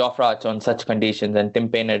face Jofra Archer on such conditions. And Tim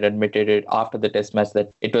Paine had admitted it after the test match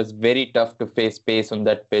that it was very tough to face pace on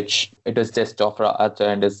that pitch. It was just Jofra Archer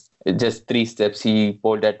and his just 3 steps. He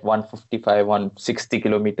bowled at 155, 160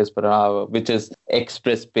 kilometers per hour, which is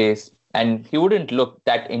express pace. And he wouldn't look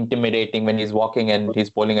that intimidating when he's walking and he's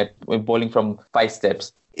bowling from 5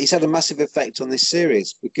 steps. It's had a massive effect on this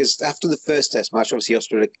series, because after the first test match, obviously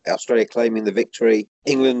Australia claiming the victory,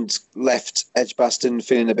 England left Edgbaston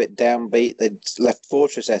feeling a bit downbeat. They'd left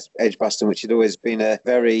Fortress Edgbaston, which had always been a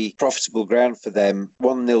very profitable ground for them,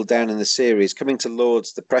 1-0 down in the series. Coming to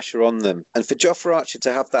Lord's, the pressure on them. And for Jofra Archer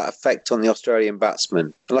to have that effect on the Australian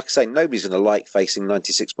batsman, and like I say, nobody's going to like facing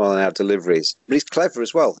 96 mile an hour deliveries. But he's clever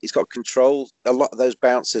as well. He's got control. A lot of those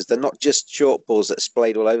bouncers, they're not just short balls that are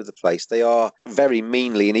splayed all over the place. They are very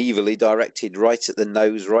meanly and evilly directed right at the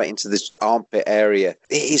nose, right into this armpit area.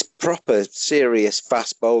 It is proper, serious,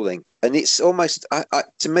 fast bowling. And it's almost,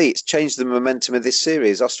 to me, it's changed the momentum of this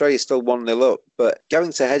series. Australia's still 1-0 up, but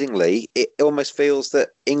going to Headingley, it almost feels that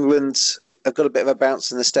England have got a bit of a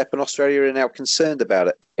bounce in the step, and Australia are now concerned about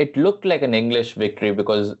it? It looked like an English victory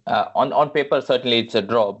because on paper, certainly it's a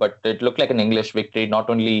draw, but it looked like an English victory, not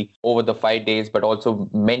only over the 5 days, but also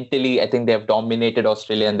mentally. I think they have dominated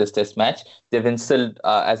Australia in this test match. They've instilled,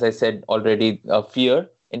 as I said already, fear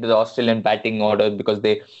into the Australian batting order because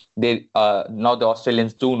they now the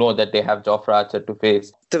Australians do know that they have Jofra Archer to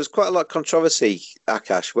face. There was quite a lot of controversy,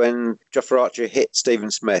 Akash, when Jofra Archer hit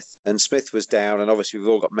Stephen Smith, and Smith was down, and obviously we've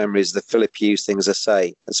all got memories of the Philip Hughes thing, as I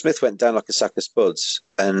say, and Smith went down like a sack of spuds,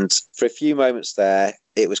 and for a few moments there,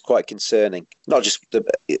 it was quite concerning. Not just the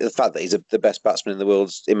fact that he's the best batsman in the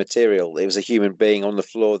world's immaterial. It was a human being on the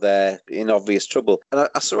floor there in obvious trouble. And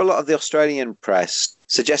I saw a lot of the Australian press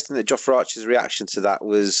suggesting that Jofra Archer's reaction to that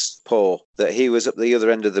was poor, that he was at the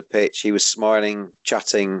other end of the pitch, he was smiling,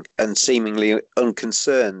 chatting, and seemingly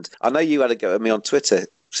unconcerned. I know you had a go at me on Twitter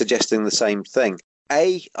suggesting the same thing.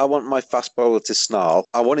 I want my fast bowler to snarl.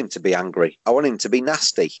 I want him to be angry. I want him to be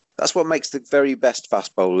nasty. That's what makes the very best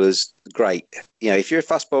fast bowlers great. You know, if you're a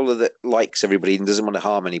fast bowler that likes everybody and doesn't want to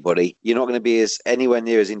harm anybody, you're not going to be anywhere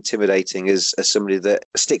near as intimidating as somebody that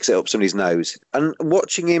sticks it up somebody's nose. And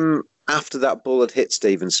watching him after that ball had hit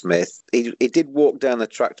Stephen Smith, he did walk down the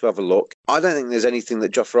track to have a look. I don't think there's anything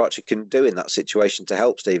that Jofra Archer can do in that situation to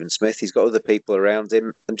help Stephen Smith. He's got other people around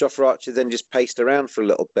him. And Jofra Archer then just paced around for a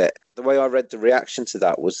little bit. The way I read the reaction to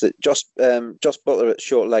that was that Josh Buttler at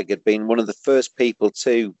short leg had been one of the first people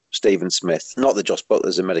to Stephen Smith. Not that Josh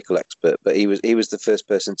Butler's a medical expert, but he was the first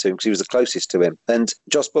person to him because he was the closest to him. And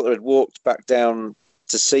Josh Buttler had walked back down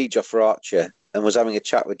to see Jofra Archer and was having a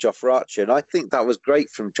chat with Jofra Archer. And I think that was great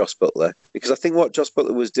from Josh Buttler, because I think what Josh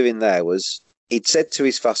Buttler was doing there was he'd said to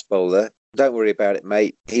his fast bowler, "Don't worry about it,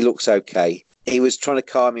 mate. He looks okay." He was trying to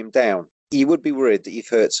calm him down. You would be worried that you've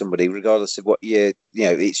hurt somebody, regardless of what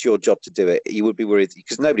it's your job to do it. You would be worried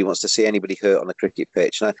because nobody wants to see anybody hurt on a cricket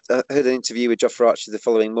pitch. And I heard an interview with Jofra Archer the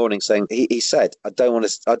following morning saying he said, "I don't want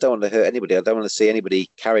to hurt anybody. I don't want to see anybody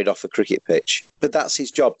carried off a cricket pitch." But that's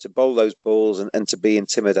his job, to bowl those balls and to be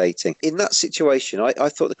intimidating. In that situation, I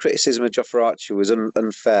thought the criticism of Jofra Archer was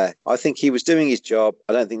unfair. I think he was doing his job.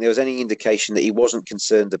 I don't think there was any indication that he wasn't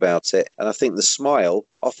concerned about it. And I think the smile,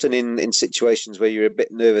 often in situations where you're a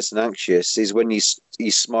bit nervous and anxious, is when you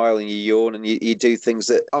smile and you yawn and you do things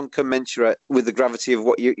that aren't commensurate with the gravity of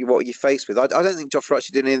what you're faced with. I don't think Jofra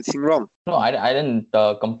Archer did anything wrong. No, I didn't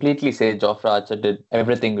completely say Jofra Archer did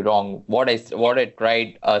everything wrong. What I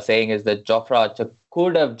tried saying is that Jofra Archer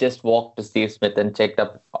could have just walked to Steve Smith and checked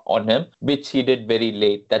up on him, which he did very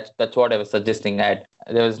late. That's what I was suggesting. There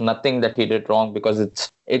was nothing that he did wrong because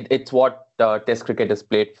it's what Test cricket is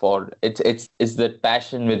played for. It's the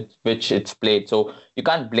passion with which it's played. So you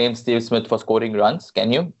can't blame Steve Smith for scoring runs,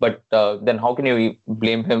 can you? But then how can you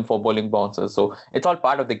blame him for bowling bouncers? So it's all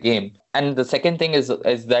part of the game. And the second thing is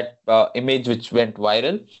that image which went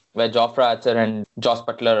viral, where Jofra Archer and Josh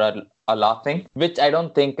Buttler are laughing, which I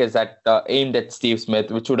don't think is aimed at Steve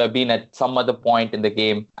Smith, which would have been at some other point in the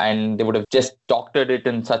game, and they would have just doctored it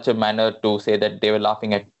in such a manner to say that they were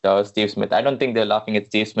laughing at Steve Smith. I don't think they're laughing at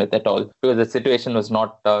Steve Smith at all, because the situation was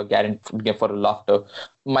not guaranteed for laughter.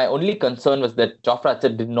 My only concern was that Jofra Archer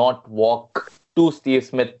did not walk to Steve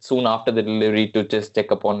Smith soon after the delivery to just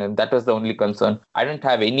check upon him. That was the only concern. I didn't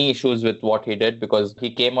have any issues with what he did because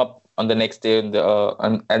he came up on the next day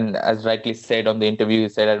and as rightly said on the interview, he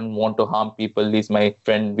said, "I don't want to harm people. He's my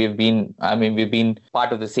friend. We've been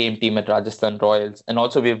part of the same team at Rajasthan Royals." And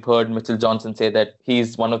also we've heard Mitchell Johnson say that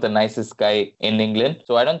he's one of the nicest guy in England.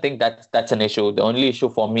 So I don't think that's an issue. The only issue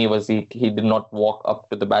for me was he did not walk up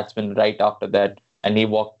to the batsman right after that. And he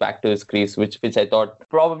walked back to his crease, which I thought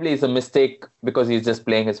probably is a mistake because he's just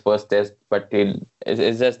playing his first test. But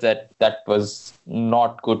it's just that was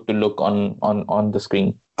not good to look on the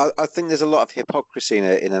screen. I think there's a lot of hypocrisy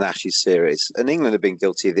in an Ashes series, and England have been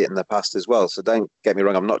guilty of it in the past as well. So don't get me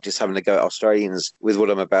wrong, I'm not just having a go at Australians with what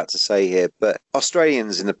I'm about to say here, but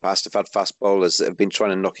Australians in the past have had fast bowlers that have been trying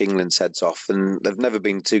to knock England's heads off, and they've never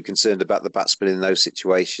been too concerned about the batsman in those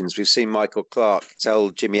situations. We've seen Michael Clarke tell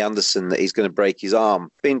Jimmy Anderson that he's going to break his arm.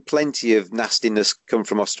 Been plenty of nastiness come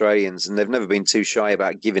from Australians, and they've never been too shy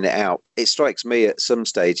about giving it out. It strikes me at some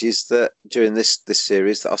stages that during this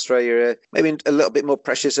series that Australia are maybe a little bit more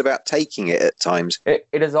precious about taking it at times. It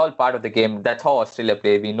is all part of the game. That's how Australia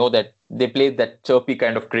play. We know that they play that chirpy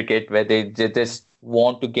kind of cricket where they just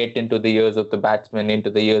want to get into the ears of the batsmen,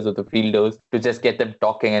 into the ears of the fielders, to just get them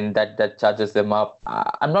talking, and that charges them up.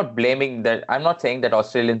 I'm not blaming that. I'm not saying that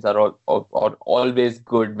Australians are always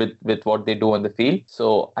good with what they do on the field.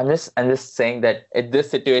 So I'm just saying that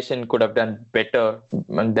this situation could have done better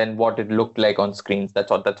than what it looked like on screens.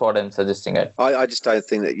 That's what I'm suggesting. I just don't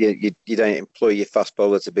think that you don't employ your fast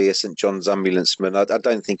bowler to be a St John's ambulance man. I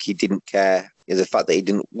don't think he didn't care. The fact that he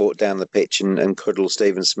didn't walk down the pitch and cuddle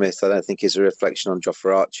Stephen Smith, I don't think is a reflection on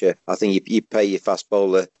Jofra Archer. I think you pay your fast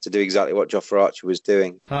bowler to do exactly what Jofra Archer was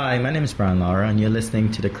doing. Hi, my name is Brian Lara, and you're listening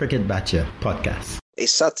to the Cricket Badger podcast.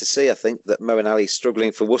 It's sad to see, I think, that Moeen Ali is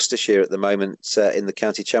struggling for Worcestershire at the moment in the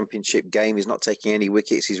county championship game. He's not taking any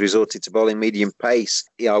wickets. He's resorted to bowling medium pace.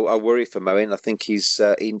 I worry for Moeen. I think he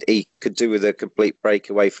could do with a complete break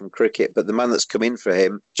away from cricket. But the man that's come in for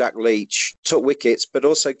him, Jack Leach, took wickets, but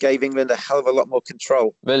also gave England a hell of a lot more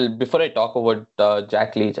control. Well, before I talk about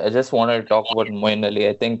Jack Leach, I just wanted to talk about Moeen Ali.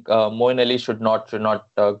 I think Moeen Ali should not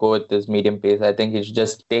go with this medium pace. I think he should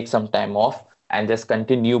just take some time off and just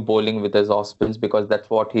continue bowling with his off spins, because that's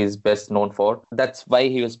what he's best known for. That's why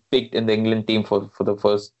he was picked in the England team for the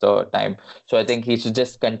first time. So I think he should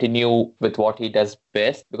just continue with what he does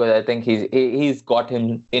best, because I think he's got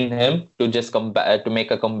him in him to just come back, to make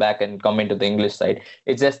a comeback and come into the English side.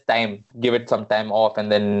 It's just time. Give it some time off and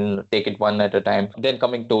then take it one at a time. Then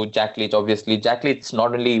coming to Jack Leach, obviously, Jack Leach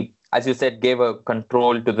not only, as you said, gave a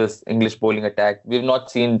control to this English bowling attack. We've not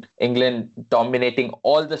seen England dominating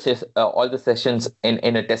all the sessions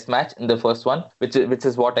in a test match in the first one, which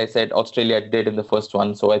is what I said Australia did in the first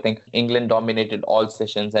one. So I think England dominated all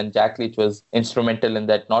sessions, and Jack Leach was instrumental in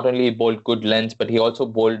that. Not only he bowled good lengths, but he also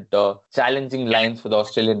bowled challenging lines for the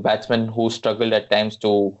Australian batsmen who struggled at times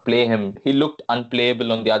to play him. He looked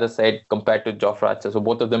unplayable on the other side compared to Jofra Archer. So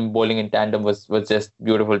both of them bowling in tandem was just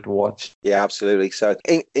beautiful to watch. Yeah, absolutely. So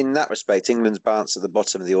in that respect, England's balance at the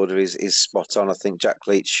bottom of the order is spot on. I think Jack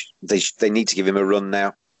Leach, they need to give him a run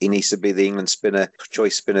now. He needs to be the England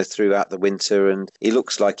choice spinner throughout the winter, and he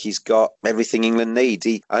looks like he's got everything England need.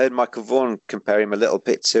 I heard Michael Vaughan compare him a little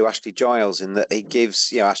bit to Ashley Giles in that he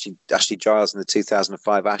gives, Ashley Giles in the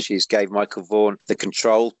 2005 Ashes gave Michael Vaughan the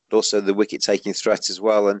control, but also the wicket-taking threat as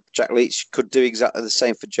well. And Jack Leach could do exactly the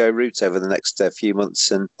same for Joe Root over the next few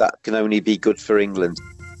months, and that can only be good for England.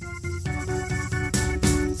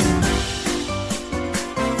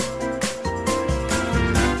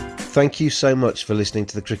 Thank you so much for listening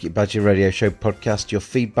to the Cricket Badger Radio Show podcast. Your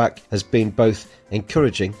feedback has been both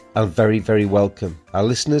encouraging and very, very welcome. Our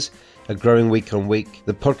listeners are growing week on week.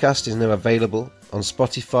 The podcast is now available on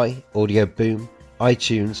Spotify, Audio Boom,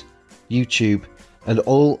 iTunes, YouTube, and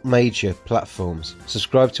all major platforms.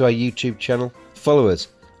 Subscribe to our YouTube channel. Follow us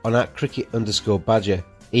on @cricket_badger.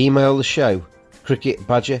 Email the show,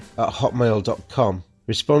 cricketbadger@hotmail.com.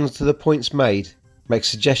 Respond to the points made. Make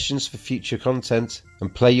suggestions for future content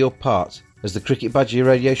and play your part as the Cricket Badger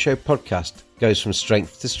Radio Show podcast goes from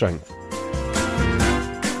strength to strength.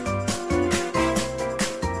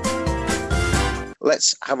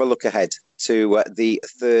 Let's have a look ahead to the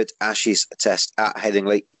third Ashes test at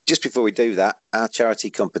Headingley. Just before we do that, our charity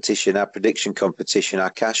competition, our prediction competition, our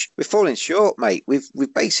cash, we're falling short, mate. We've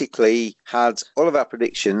basically had all of our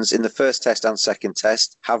predictions in the first test and second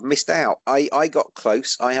test have missed out. I got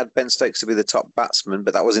close. I had Ben Stokes to be the top batsman,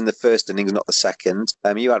 but that was in the first innings, not the second.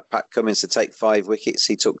 You had Pat Cummins to take 5 wickets.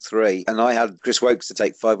 He took 3. And I had Chris Woakes to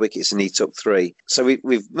take 5 wickets and he took 3. So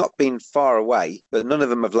we've not been far away, but none of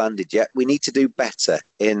them have landed yet. We need to do better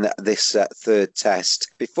in this third test.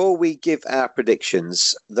 Before we give our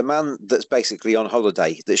predictions, the man that's basically on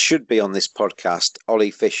holiday, that should be on this podcast,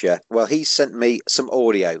 Ollie Fisher, well, he sent me some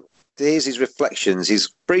audio. Here's his reflections, his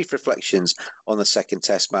brief reflections on the second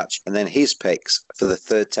test match, and then his picks for the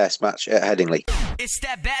third test match at Headingley. It's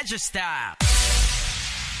that Badger style.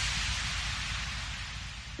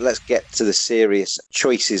 Let's get to the serious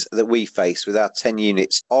choices that we face with our 10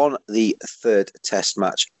 units on the third test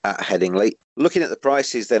match at Headingley. Looking at the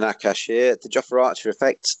prices then, Akash, here, the Jofra Archer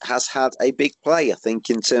effect has had a big play, I think,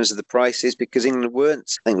 in terms of the prices, because England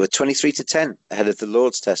weren't, I think we're 23-10 ahead of the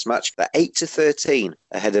Lord's Test match. They're 8-13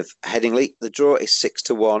 ahead of Headingley. The draw is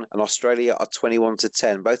 6-1, and Australia are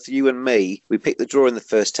 21-10. Both you and me, we picked the draw in the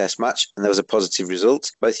first Test match, and there was a positive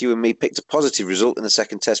result. Both you and me picked a positive result in the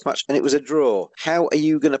second Test match, and it was a draw. How are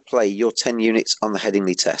you going to play your 10 units on the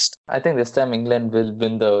Headingley Test? I think this time England will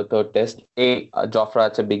win the third Test. A, Jofra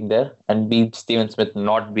Archer being there, and B, Stephen Smith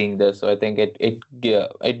not being there. So I think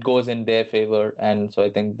it goes in their favour, and so I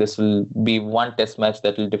think this will be one test match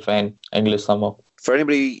that will define English summer. For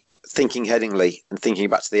anybody thinking Headingley and thinking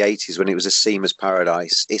back to the 80s when it was a seamer's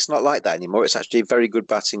paradise. It's not like that anymore. It's actually a very good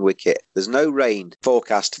batting wicket. There's no rain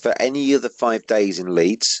forecast for any other 5 days in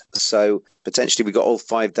Leeds, so potentially we've got all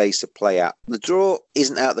 5 days to play out. The draw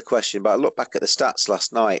isn't out of the question, but I looked back at the stats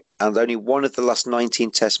last night and only one of the last 19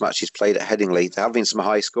 test matches played at Headingley, there have been some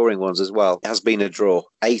high-scoring ones as well, it has been a draw.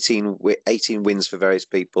 18 wins for various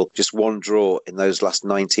people, just one draw in those last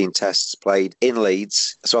 19 tests played in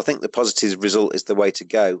Leeds. So I think the positive result is the way to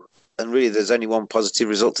go. And really, there's only one positive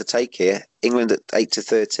result to take here. England at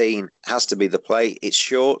 8-13 has to be the play. It's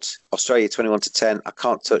short. Australia 21-10. I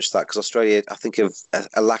can't touch that because Australia, I think,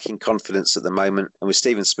 are lacking confidence at the moment. And with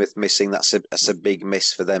Stephen Smith missing, that's a big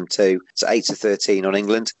miss for them too. So 8-13 on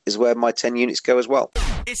England is where my 10 units go as well.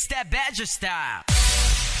 It's that Badger style.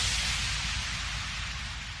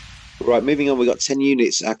 Right, moving on. We've got 10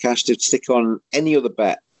 units, Akash, to stick on any other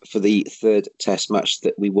bet for the third test match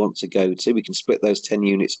that we want to go to. We can split those 10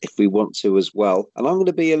 units if we want to as well. And I'm going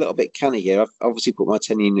to be a little bit canny here. I've obviously put my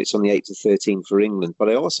 10 units on the 8-13 for England, but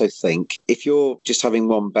I also think if you're just having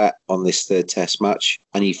one bet on this third test match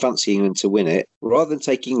and you fancy England to win it, rather than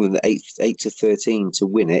take England at 8-13 to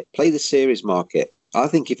win it, play the series market. I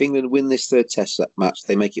think if England win this third test match,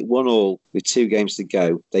 they make it 1-1 with 2 games to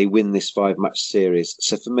go. They win this 5-match series.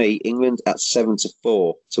 So for me, England at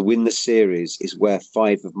 7-4 to win the series is where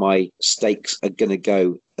 5 of my stakes are going to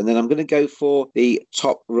go. And then I'm going to go for the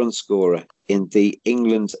top run scorer in the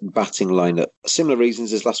England batting lineup. Similar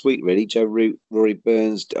reasons as last week, really. Joe Root, Rory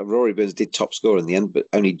Burns. Rory Burns did top score in the end, but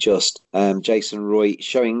only just. Jason Roy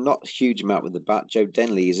showing not a huge amount with the bat. Joe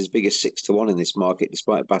Denley is as big as 6-1 in this market,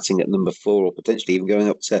 despite batting at number 4 or potentially even going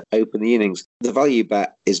up to open the innings. The value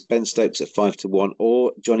bet is Ben Stokes at 5-1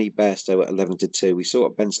 or Johnny Bairstow at 11-2. We saw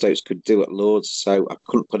what Ben Stokes could do at Lords, so I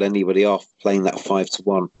couldn't put anybody off playing that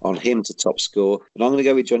 5-1 on him to top score. But I'm going to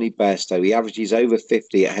go with Johnny Bairstow. He averages over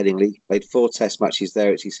 50 at Headingley. Played 4 test matches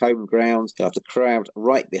there. It's his home ground. He'll have the crowd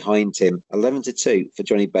right behind him. 11-2 for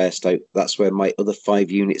Johnny Bairstow. That's where my other 5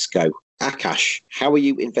 units go. Akash, how are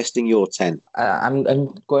you investing your 10? I'm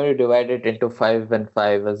going to divide it into 5 and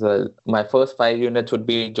 5 as well. My first 5 units would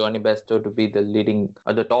be Johnny Bairstow to be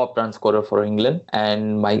the top run scorer for England.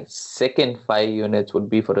 And my second 5 units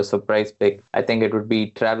would be for a surprise pick. I think it would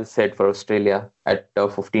be Travis Head for Australia at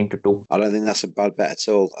 15-2. I don't think that's a bad bet at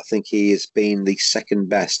all. I think he has been the second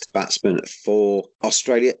best batsman for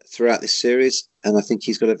Australia throughout this series. And I think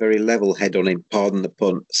he's got a very level head on him, pardon the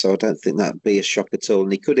pun. So I don't think that'd be a shock at all.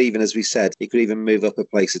 And he could even, as we said, he could even move up a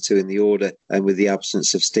place or 2 in the order and with the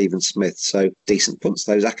absence of Stephen Smith. So decent punts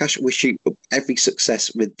those. Akash, wish you every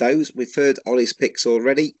success with those. We've heard Ollie's picks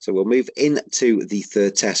already. So we'll move into the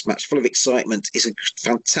third test match. Full of excitement. It's a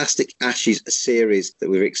fantastic Ashes series that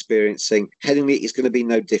we're experiencing. Headingley is going to be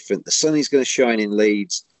no different. The sun is going to shine in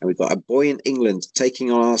Leeds. And we've got a buoyant England taking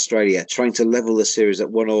on Australia, trying to level the series at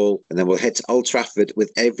 1-1. And then we'll head to Old Trafford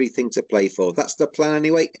with everything to play for. That's the plan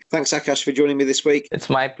anyway. Thanks, Akash, for joining me this week. It's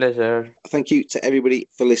my pleasure. Thank you to everybody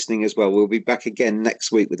for listening as well. We'll be back again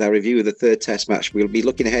next week with our review of the third test match. We'll be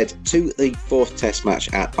looking ahead to the fourth test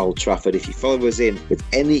match at Old Trafford. If you follow us in with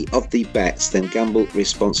any of the bets, then gamble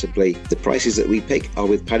responsibly. The prices that we pick are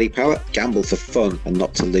with Paddy Power. Gamble for fun and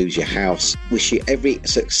not to lose your house. Wish you every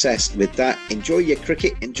success with that. Enjoy your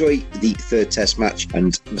cricket. Enjoy the third test match.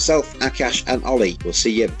 And myself, Akash and Ollie will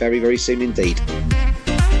see you very, very soon indeed.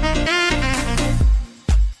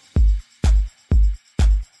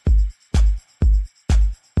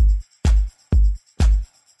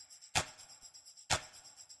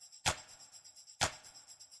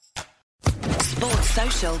 Sports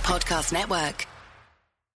Social Podcast Network.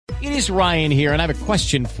 It is Ryan here, and I have a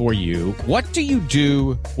question for you. What do you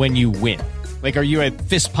do when you win? Like, are you a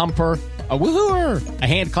fist pumper, a woohooer, a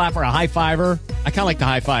hand clapper, a high fiver? I kind of like the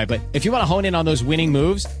high five, but if you want to hone in on those winning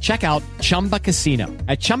moves, check out Chumba Casino.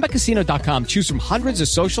 At ChumbaCasino.com, choose from hundreds of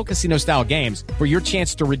social casino style games for your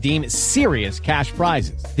chance to redeem serious cash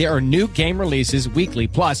prizes. There are new game releases weekly,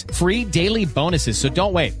 plus free daily bonuses. So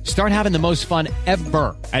don't wait. Start having the most fun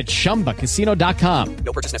ever at ChumbaCasino.com.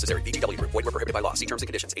 No purchase necessary. VGW Group. Void where prohibited by law. See terms and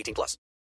conditions. 18+.